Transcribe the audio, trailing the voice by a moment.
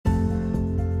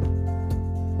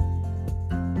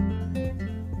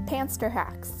Panster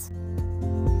Hacks.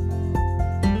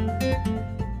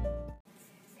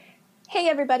 Hey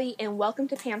everybody, and welcome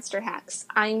to Panster Hacks.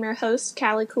 I'm your host,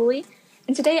 Callie Cooley,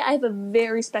 and today I have a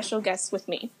very special guest with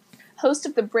me. Host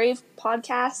of the Brave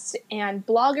podcast and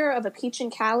blogger of A Peach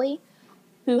and Callie,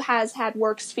 who has had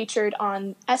works featured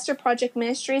on Esther Project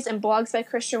Ministries and blogs by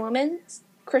Christian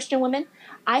women.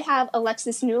 I have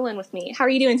Alexis Newlin with me. How are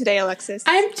you doing today, Alexis?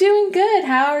 I'm doing good.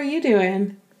 How are you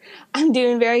doing? I'm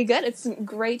doing very good. It's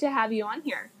great to have you on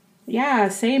here. Yeah,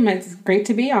 same. It's great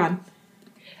to be on.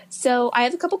 So I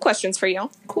have a couple questions for you.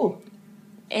 Cool.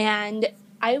 And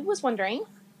I was wondering,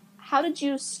 how did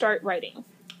you start writing?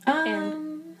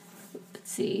 Let's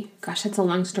see. Gosh, that's a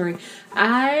long story.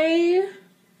 I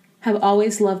have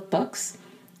always loved books.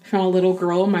 From a little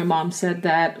girl, my mom said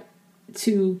that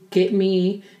to get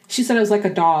me, she said I was like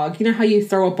a dog. You know how you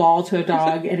throw a ball to a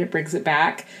dog and it brings it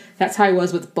back? That's how I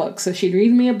was with books. So she'd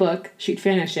read me a book, she'd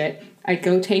finish it, I'd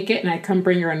go take it, and I'd come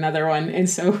bring her another one. And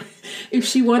so if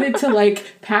she wanted to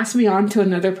pass me on to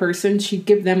another person, she'd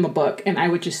give them a book and I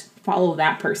would just follow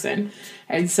that person.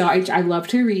 And so I love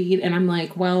to read, and I'm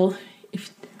like, well,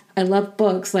 if I love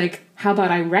books, how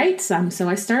about I write some? So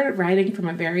I started writing from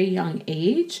a very young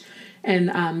age.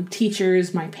 And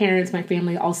teachers, my parents, my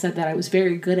family all said that I was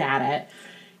very good at it.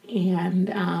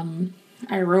 And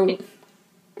I wrote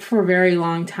for a very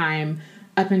long time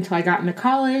up until I got into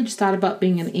college, thought about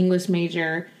being an English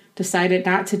major, decided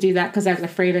not to do that because I was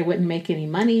afraid I wouldn't make any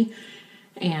money,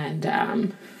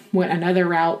 and went another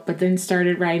route, but then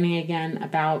started writing again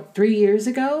about 3 years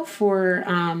ago for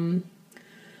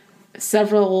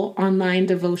several online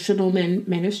devotional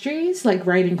ministries,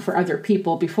 writing for other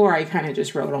people. Before, I kind of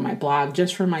just wrote on my blog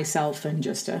just for myself and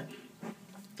just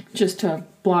to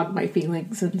blog my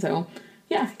feelings. And so,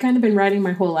 yeah, kind of been writing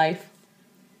my whole life.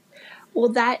 Well,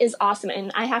 that is awesome.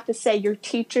 And I have to say, your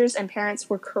teachers and parents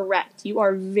were correct. You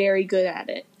are very good at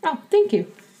it. Oh, thank you.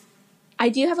 I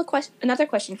do have another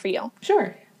question for you.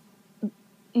 Sure.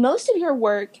 Most of your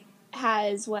work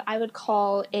has what I would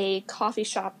call a coffee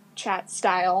shop chat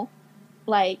style.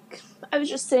 I was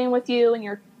just sitting with you and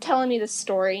you're telling me this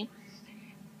story.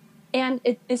 And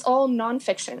it is all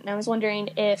nonfiction. And I was wondering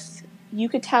if you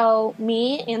could tell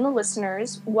me and the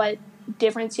listeners what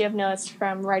difference you have noticed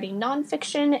from writing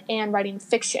nonfiction and writing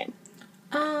fiction.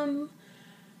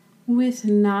 With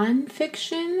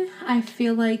nonfiction, I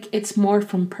feel like it's more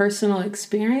from personal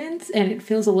experience, and it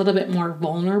feels a little bit more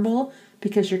vulnerable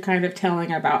because you're kind of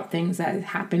telling about things that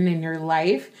happened in your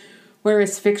life.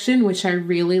 Whereas fiction, which I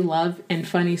really love, and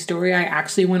funny story, I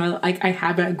actually want to, I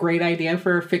have a great idea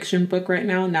for a fiction book right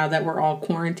now that we're all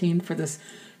quarantined for this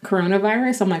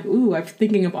coronavirus. I'm like, ooh, I'm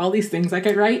thinking of all these things I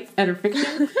could write out of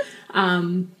fiction.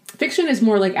 Fiction is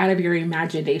more out of your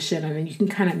imagination, and then you can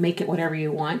kind of make it whatever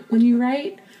you want when you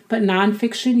write. But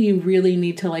nonfiction, you really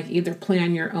need to either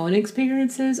plan your own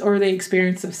experiences or the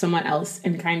experience of someone else,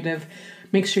 and kind of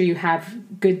make sure you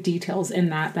have good details in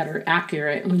that are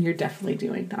accurate when you're definitely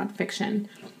doing nonfiction.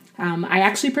 I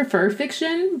actually prefer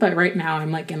fiction, but right now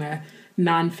I'm in a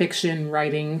nonfiction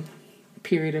writing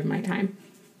period of my time.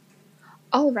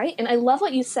 All right. And I love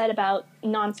what you said about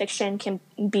nonfiction can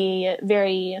be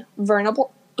very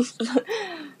vulnerable.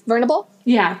 Vulnerable?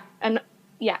 Yeah.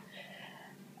 Yeah.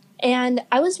 And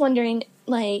I was wondering,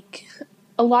 a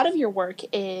lot of your work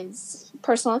is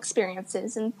personal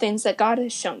experiences and things that God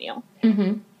has shown you.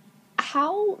 Mm-hmm.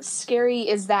 How scary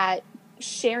is that,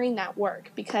 sharing that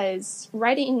work? Because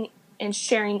writing and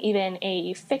sharing even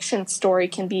a fiction story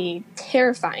can be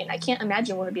terrifying. I can't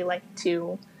imagine what it'd be like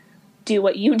to do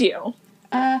what you do.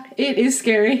 It is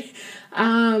scary.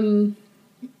 I'm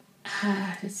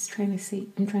trying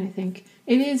to think.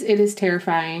 It is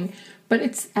terrifying,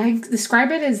 but I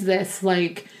describe it as this,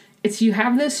 you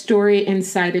have this story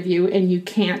inside of you and you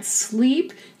can't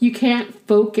sleep, you can't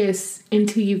focus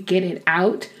until you get it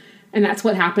out. And that's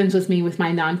what happens with me with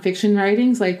my nonfiction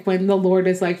writings. When the Lord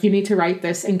is you need to write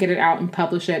this and get it out and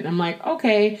publish it. And I'm like,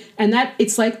 okay. And that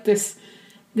it's this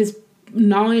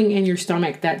gnawing in your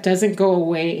stomach that doesn't go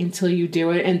away until you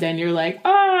do it. And then you're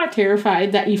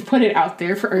terrified that you've put it out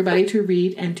there for everybody to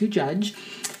read and to judge.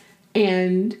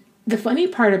 And the funny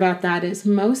part about that is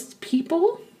most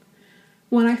people,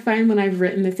 when I've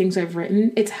written the things I've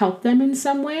written, it's helped them in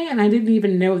some way. And I didn't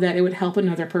even know that it would help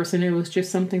another person. It was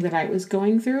just something that I was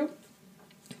going through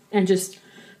and just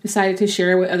decided to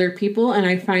share with other people. And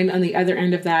I find on the other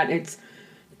end of that, it's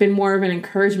been more of an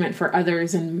encouragement for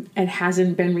others, and it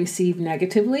hasn't been received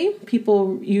negatively.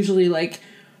 People usually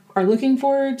are looking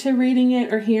forward to reading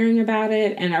it or hearing about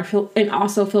it, and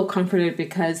also feel comforted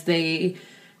because they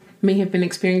may have been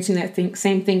experiencing that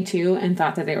same thing too and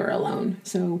thought that they were alone.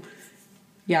 So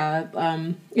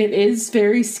It is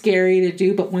very scary to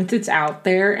do, but once it's out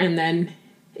there and then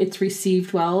it's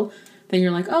received well, then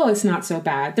you're like, oh, it's not so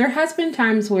bad. There has been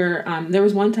times where, there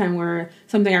was one time where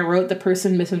something I wrote, the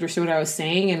person misunderstood what I was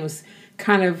saying and was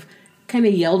kind of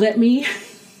yelled at me.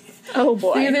 Oh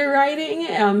boy. Through their writing,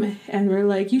 and we're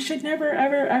like, you should never,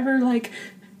 ever, ever, like,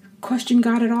 question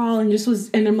God at all,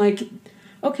 and I'm like,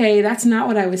 okay, that's not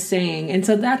what I was saying. And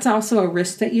so that's also a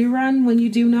risk that you run when you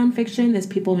do nonfiction, is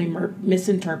people may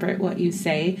misinterpret what you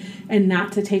say, and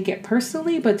not to take it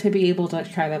personally, but to be able to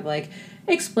try to, like,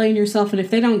 explain yourself. And if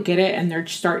they don't get it and they're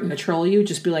starting to troll you,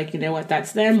 just be like, you know what,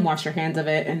 that's them, wash your hands of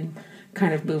it, and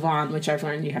kind of move on, which I've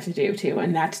learned you have to do too,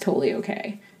 and that's totally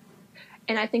okay.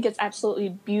 And I think it's absolutely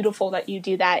beautiful that you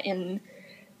do that, and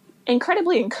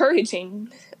incredibly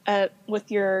encouraging with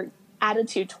your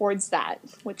attitude towards that,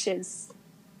 which is,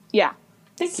 yeah.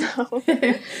 Thank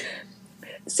you.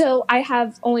 So I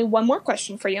have only one more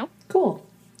question for you. Cool.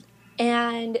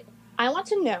 And I want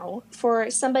to know, for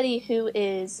somebody who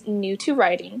is new to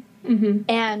writing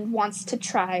and wants to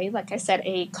try, like I said,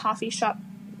 a coffee shop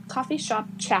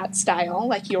chat style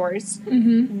like yours,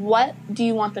 what do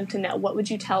you want them to know? What would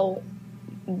you tell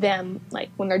them, like,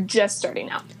 when they're just starting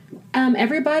out?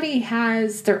 Everybody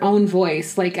has their own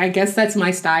voice. Like, I guess that's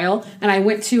my style. And I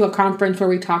went to a conference where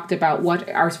we talked about what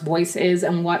our voice is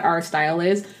and what our style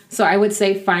is. So I would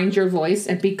say find your voice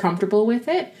and be comfortable with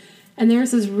it. And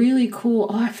there's this really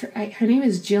cool, her name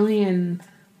is Jillian.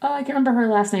 Oh, I can't remember her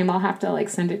last name. I'll have to, like,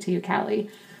 send it to you, Callie.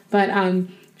 But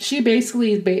she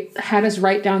basically had us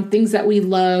write down things that we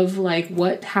love,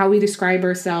 like how we describe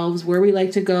ourselves, where we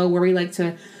like to go, where we like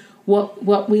to,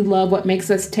 what we love, what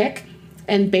makes us tick.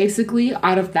 And basically,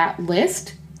 out of that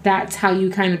list, that's how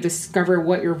you kind of discover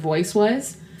what your voice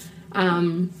was.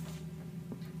 And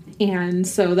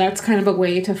so that's kind of a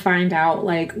way to find out,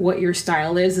 like, what your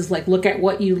style is like, look at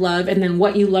what you love and then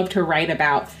what you love to write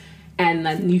about. And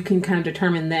then you can kind of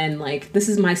determine then, like, this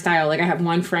is my style. Like, I have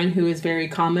one friend who is very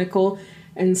comical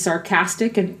and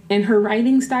sarcastic in her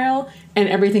writing style, and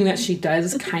everything that she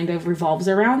does kind of revolves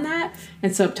around that.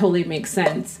 And so it totally makes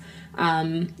sense.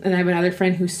 And I have another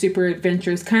friend who's super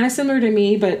adventurous, kind of similar to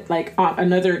me, but, like,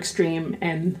 another extreme,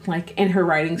 and, like, in her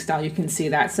writing style, you can see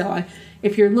that. So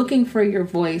if you're looking for your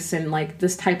voice and, like,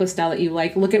 this type of style that you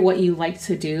like, look at what you like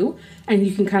to do, and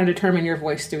you can kind of determine your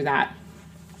voice through that.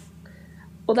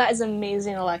 Well, that is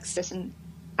amazing, Alexis, and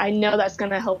I know that's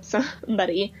going to help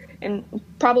somebody and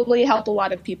probably help a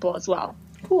lot of people as well.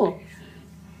 Cool.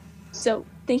 So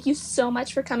thank you so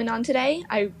much for coming on today.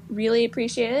 I really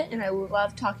appreciate it, and I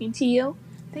love talking to you.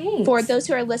 Thanks. For those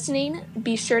who are listening,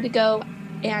 be sure to go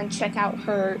and check out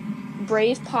her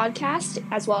Brave podcast,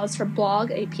 as well as her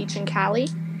blog, A Peach and Callie.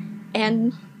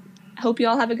 And I hope you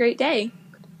all have a great day.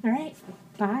 All right.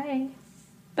 Bye.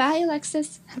 Bye,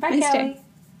 Alexis. Bye, Nice Callie. day.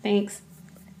 Thanks.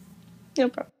 No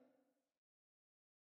problem.